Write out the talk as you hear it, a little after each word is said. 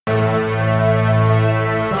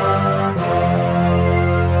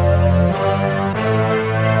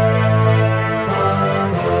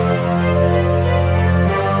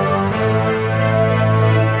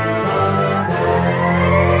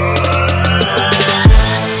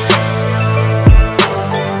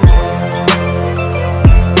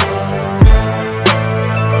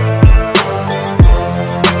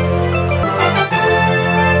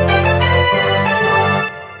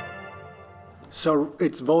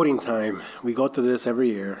it's voting time. We go through this every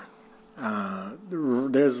year.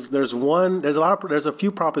 There's a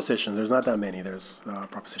few propositions. There's not that many. There's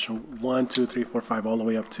proposition 1, 2, 3, 4, 5, all the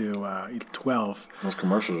way up to 12. Those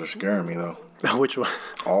commercials are scaring me though. Which one?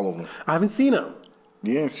 All of them. I haven't seen them.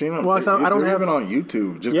 You ain't seen them? Well, I don't have even on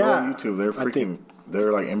YouTube. Just go on YouTube. They're freaking.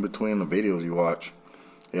 They're like in between the videos you watch.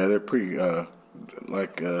 Yeah, they're pretty. They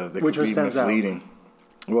Which could be misleading.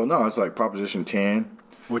 Out? Well, no, it's like Proposition 10.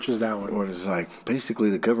 Which is that one? Where it's like basically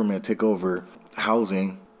the government take over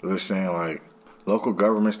housing. They're saying like local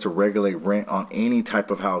governments to regulate rent on any type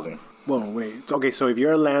of housing. Whoa, wait. Okay, so if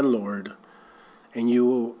you're a landlord and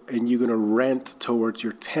you're gonna rent towards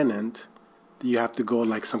your tenant, you have to go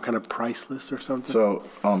like some kind of price list or something? So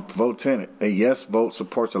on vote 10, a yes vote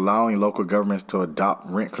supports allowing local governments to adopt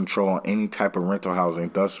rent control on any type of rental housing,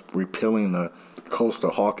 thus repealing the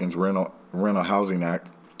Costa-Hawkins Rental Housing Act.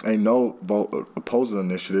 A no vote opposes the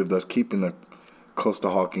initiative, thus keeping the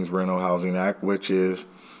Costa-Hawkins Rental Housing Act, which is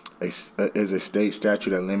a state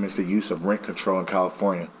statute that limits the use of rent control in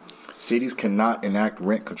California. Cities cannot enact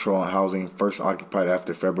rent control on housing first occupied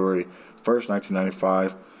after February 1st,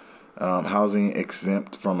 1995. Housing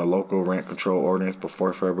exempt from a local rent control ordinance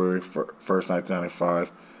before February 1st,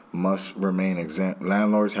 1995 must remain exempt.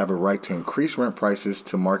 Landlords have a right to increase rent prices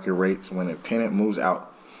to market rates when a tenant moves out.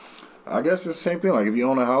 I guess it's the same thing. Like if you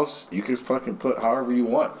own a house, you can fucking put however you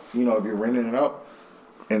want. You know, if you're renting it out.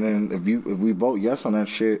 And then if we vote yes on that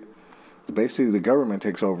shit, basically the government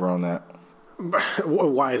takes over on that.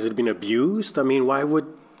 Why is it being abused? I mean, why would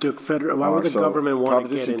the government want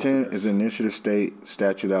to get into Proposition 10 this? is an initiative state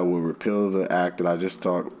statute that will repeal the act that I just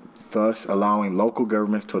talked, thus allowing local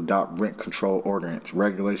governments to adopt rent control ordinance,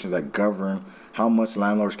 regulations that govern how much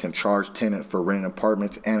landlords can charge tenants for renting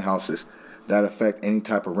apartments and houses that affect any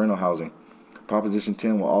type of rental housing. Proposition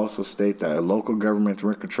 10 will also state that a local government's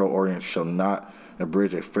rent control ordinance shall not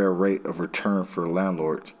abridge a fair rate of return for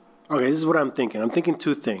landlords. Okay, this is what I'm thinking. I'm thinking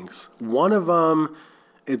two things. One of them,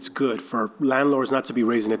 it's good for landlords not to be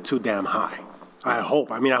raising it too damn high. I hope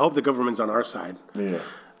the government's on our side. Yeah.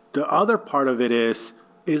 The other part of it is,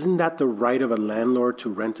 isn't that the right of a landlord to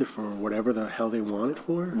rent it for whatever the hell they want it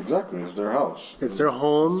for? Exactly. It's their house. It's their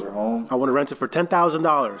home. It's their home. I want to rent it for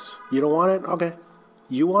 $10,000. You don't want it? Okay.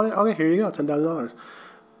 You want it? Okay, here you go, $10,000.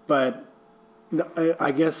 But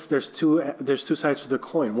I guess there's two sides to the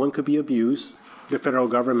coin. One could be abuse. The federal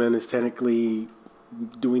government is technically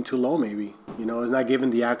doing too low, maybe. You know, it's not giving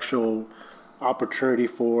the actual opportunity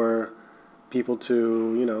for people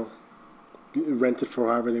to, you know, rent it for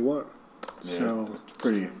however they want. Yeah, so,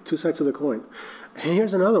 pretty. Two sides of the coin. And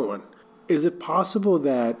here's another one. Is it possible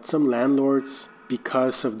that some landlords,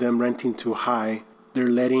 because of them renting too high, they're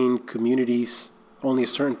letting communities, only a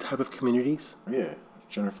certain type of communities? Yeah,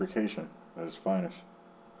 gentrification at its finest.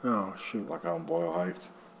 Oh, shoot. Like out in Boyle Heights.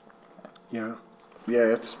 Yeah.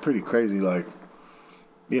 Yeah, it's pretty crazy. Like,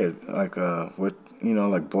 yeah, like with, you know,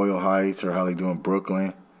 like Boyle Heights or how they do in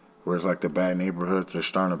Brooklyn, where it's like the bad neighborhoods, they're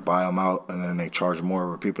starting to buy them out and then they charge more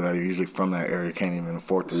where people that are usually from that area can't even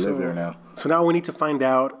afford to live there now. So now we need to find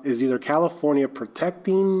out, is either California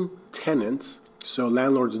protecting tenants so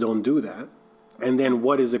landlords don't do that? And then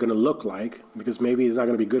what is it going to look like? Because maybe it's not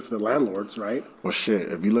going to be good for the landlords, right? Well,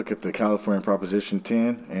 shit, if you look at the California Proposition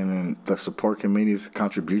 10 and then the support committee's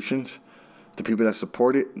contributions, the people that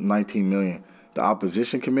support it, 19 million. The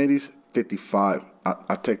opposition committees, 55.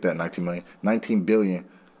 I take that 19 million. 19 billion.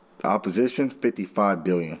 The opposition, 55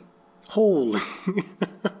 billion. Holy.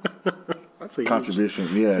 That's a contribution.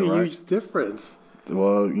 Huge difference.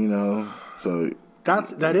 Well, you know, so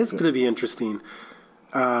that is going to be interesting.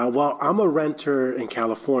 Well, I'm a renter in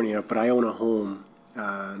California, but I own a home in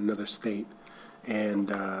another state,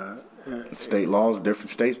 and state laws, different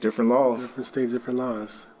states, different laws. Different states, different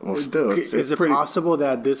laws. Well, still, is it possible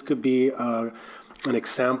that this could be an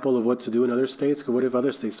example of what to do in other states? What if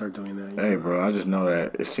other states start doing that? Hey, bro, I just know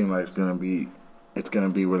that it seems like it's gonna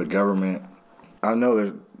be where the government. I know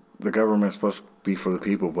that the government's supposed to be for the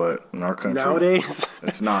people, but in our country nowadays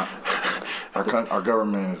it's not. Our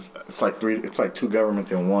government is it's like two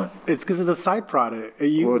governments in one. It's because it's a side product.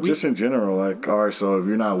 Just in general, like, all right, so if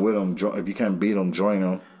you're not with them, if you can't beat them, join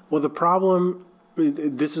them. Well, the problem,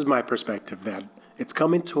 this is my perspective, that it's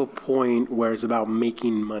coming to a point where it's about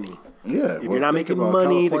making money. Yeah, if you're not making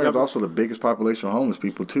money, California is also the biggest population of homeless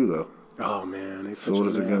people too, though. Oh man! So what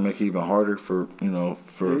is it going to make it even harder for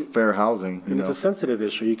fair housing? It's a sensitive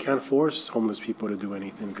issue. You can't force homeless people to do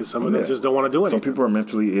anything because some of them just don't want to do anything. Some people are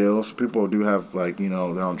mentally ill. Some people do have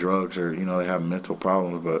they're on drugs or they have mental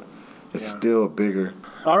problems, but it's still bigger.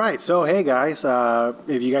 All right, so hey guys,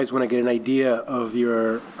 if you guys want to get an idea of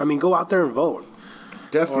go out there and vote.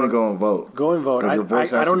 Definitely go and vote. Go and vote. 'Cause your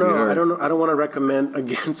voice has I don't to be know. heard. I don't want to recommend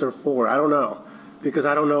against or for. I don't know because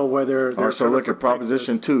I don't know whether. All right, so look at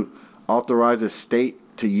Proposition 2. Authorizes state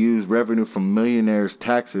to use revenue from millionaires'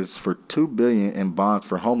 taxes for $2 billion in bonds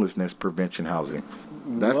for homelessness prevention housing.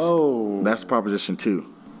 That's Proposition 2.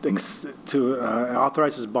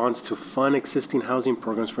 Authorizes bonds to fund existing housing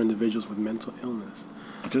programs for individuals with mental illness.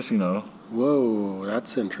 Just, Whoa,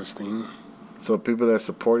 that's interesting. So people that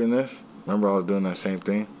supporting this, remember I was doing that same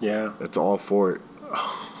thing? Yeah. It's all for it.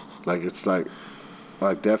 It's like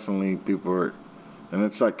definitely people are, and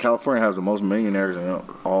it's like California has the most millionaires in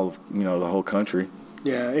all of, the whole country.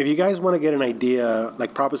 Yeah, if you guys want to get an idea,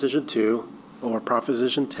 like Proposition 2 or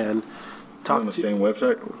Proposition 10, on the same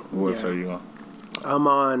website? What website are you on? I'm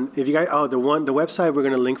on, if you guys, the website we're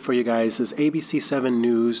going to link for you guys is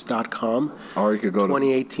abc7news.com. Or you could go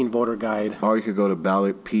 2018 voter guide. Or you could go to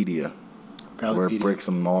Ballotpedia, where it breaks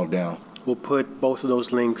them all down. We'll put both of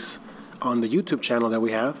those links on the YouTube channel that we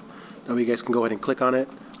have. That way you guys can go ahead and click on it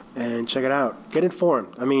and check it out. Get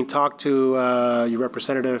informed. I mean, talk to your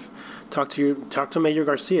representative. Talk to Mayor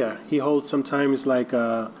Garcia. He holds sometimes like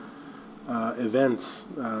events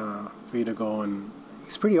for you to go, and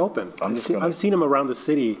he's pretty open. I've seen him around the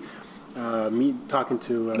city, talking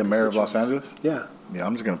to the mayor of Los Angeles. Yeah. Yeah,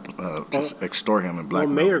 I'm just gonna extort him and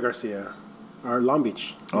blackmail. Well, Mayor Garcia, or Long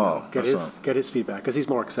Beach. Get his feedback because he's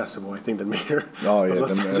more accessible, I think, than Mayor. Oh yeah,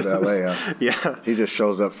 the Mayor of LA. Yeah. Yeah. He just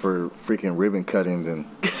shows up for freaking ribbon cuttings and.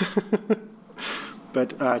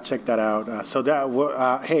 But check that out.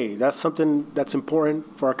 Hey, that's something that's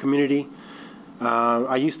important for our community.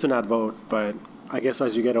 I used to not vote, but I guess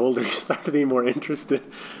as you get older, you start to be more interested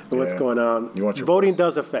in what's going on. Voting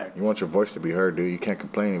does affect. You want your voice to be heard, dude. You can't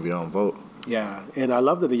complain if you don't vote. Yeah, and I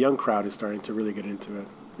love that the young crowd is starting to really get into it.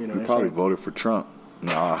 You probably voted for Trump.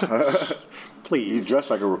 Nah. Please. You dress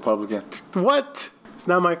like a Republican. What? It's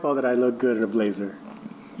not my fault that I look good in a blazer.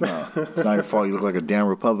 No, it's not your fault. You look like a damn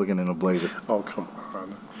Republican in a blazer. Oh, come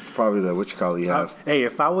on. It's probably the you have. Hey,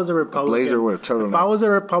 if I was a Republican, a blazer with a turtleneck. If I was a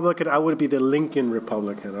Republican, I would be the Lincoln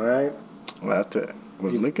Republican. All right. Well,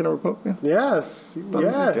 was Lincoln a Republican? Yes. I thought he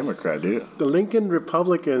was a Democrat, dude. The Lincoln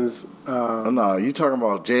Republicans. No, you talking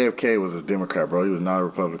about JFK was a Democrat, bro. He was not a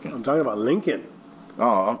Republican. I'm talking about Lincoln.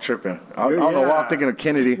 Oh, I'm tripping. I don't know why I'm thinking of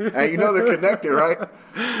Kennedy. Hey, they're connected, right?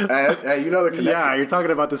 Hey, they're connected. Yeah, you're talking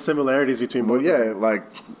about the similarities between both. Well, yeah, like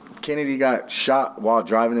Kennedy got shot while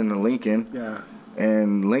driving in the Lincoln. Yeah.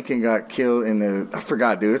 And Lincoln got killed I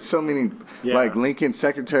forgot, dude. It's so many. Yeah. Like Lincoln's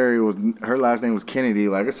secretary her last name was Kennedy.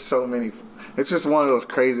 Like it's so many. It's just one of those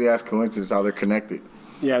crazy ass coincidences how they're connected.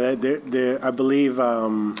 Yeah, I believe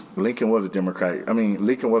Lincoln was a Democrat. I mean,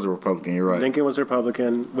 Lincoln was a Republican. You're right. Lincoln was a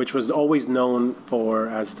Republican, which was always known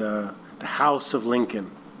as the House of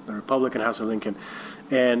Lincoln, the Republican House of Lincoln.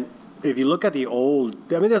 And if you look at there's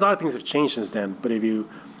a lot of things have changed since then. But if you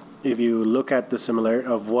look at the similarity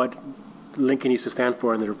of what Lincoln used to stand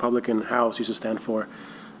for and the Republican House used to stand for,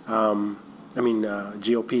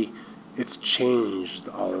 GOP. It's changed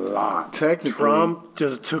a lot. Technically, Trump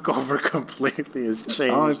just took over completely. It's changed. I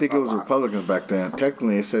don't think it was Republicans back then.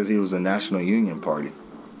 Technically, it says he was a National Union Party.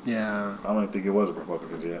 Yeah. I don't think it was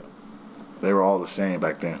Republicans yet. They were all the same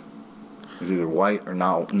back then. It was either white or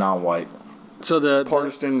non-white. So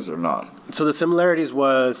Partisans or not. So the similarities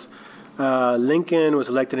was Lincoln was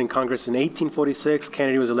elected in Congress in 1846.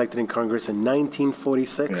 Kennedy was elected in Congress in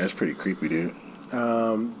 1946. Yeah, that's pretty creepy, dude.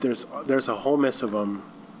 There's a whole mess of them.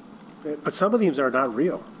 But some of these are not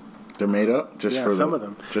real. They're made up? Some of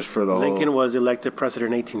them. Just for the Lincoln was elected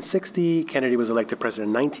president in 1860. Kennedy was elected president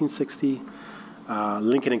in 1960.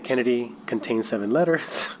 Lincoln and Kennedy contain 7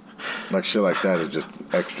 letters. Like shit like that is just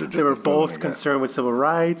extra. They were both concerned with civil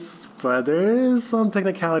rights, but there is some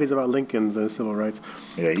technicalities about Lincoln's civil rights.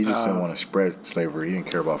 Yeah, he just didn't want to spread slavery. He didn't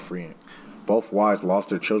care about freeing it. Both wives lost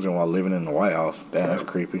their children while living in the White House. Damn, that's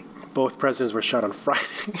creepy. Both presidents were shot on Friday.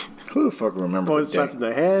 Who the fuck remembers Both shots in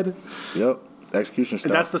the head. Yep. Execution stuff.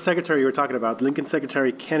 And that's the secretary you were talking about. Lincoln's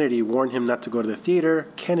secretary Kennedy warned him not to go to the theater.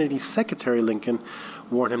 Kennedy's secretary Lincoln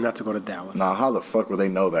warned him not to go to Dallas. Now, how the fuck would they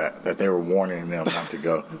know that they were warning them not to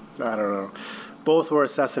go? I don't know. Both were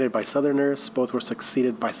assassinated by Southerners. Both were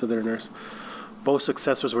succeeded by Southerners. Both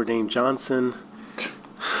successors were named Johnson.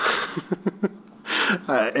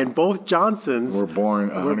 And both Johnsons were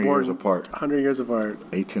born 100 years apart. 100 years apart.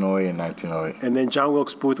 1808 and 1908. And then John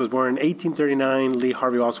Wilkes Booth was born in 1839. Lee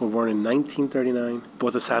Harvey Oswald was born in 1939.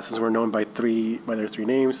 Both assassins were known by their 3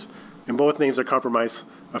 names. And both names are compromised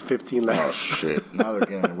of 15 letters. Oh, shit. Now they're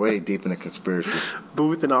getting way deep in the conspiracy.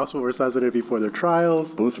 Booth and Oswald were assassinated before their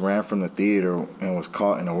trials. Booth ran from the theater and was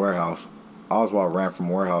caught in a warehouse. Oswald ran from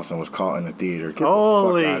warehouse and was caught in the theater. Get the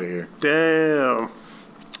fuck out of here. Damn.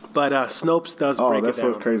 But Snopes does Oh, break it that's down.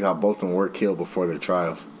 what's crazy how both of them were killed before their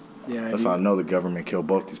trials. Yeah, That's how I know the government killed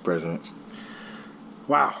both these presidents.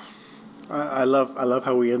 wow. I love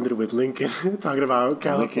how we ended with Lincoln talking about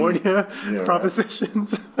California Yeah,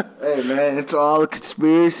 propositions. Hey, man, it's all a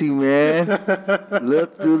conspiracy, man.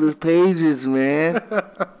 Look through the pages, man.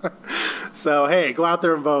 So, hey, go out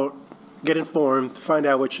there and vote. Get informed. Find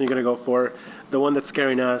out which one you're going to go for. The one that's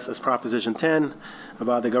scaring us is Proposition 10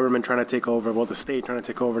 about the government trying to take over, well, the state trying to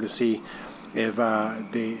take over to see if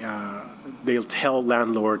they'll tell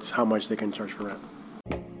landlords how much they can charge for rent.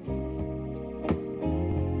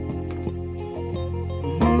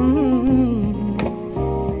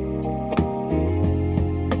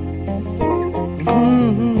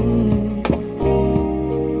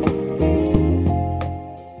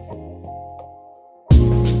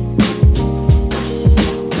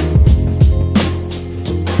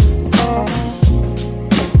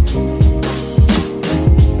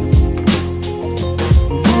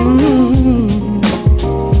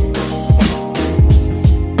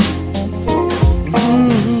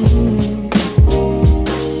 Mm-hmm.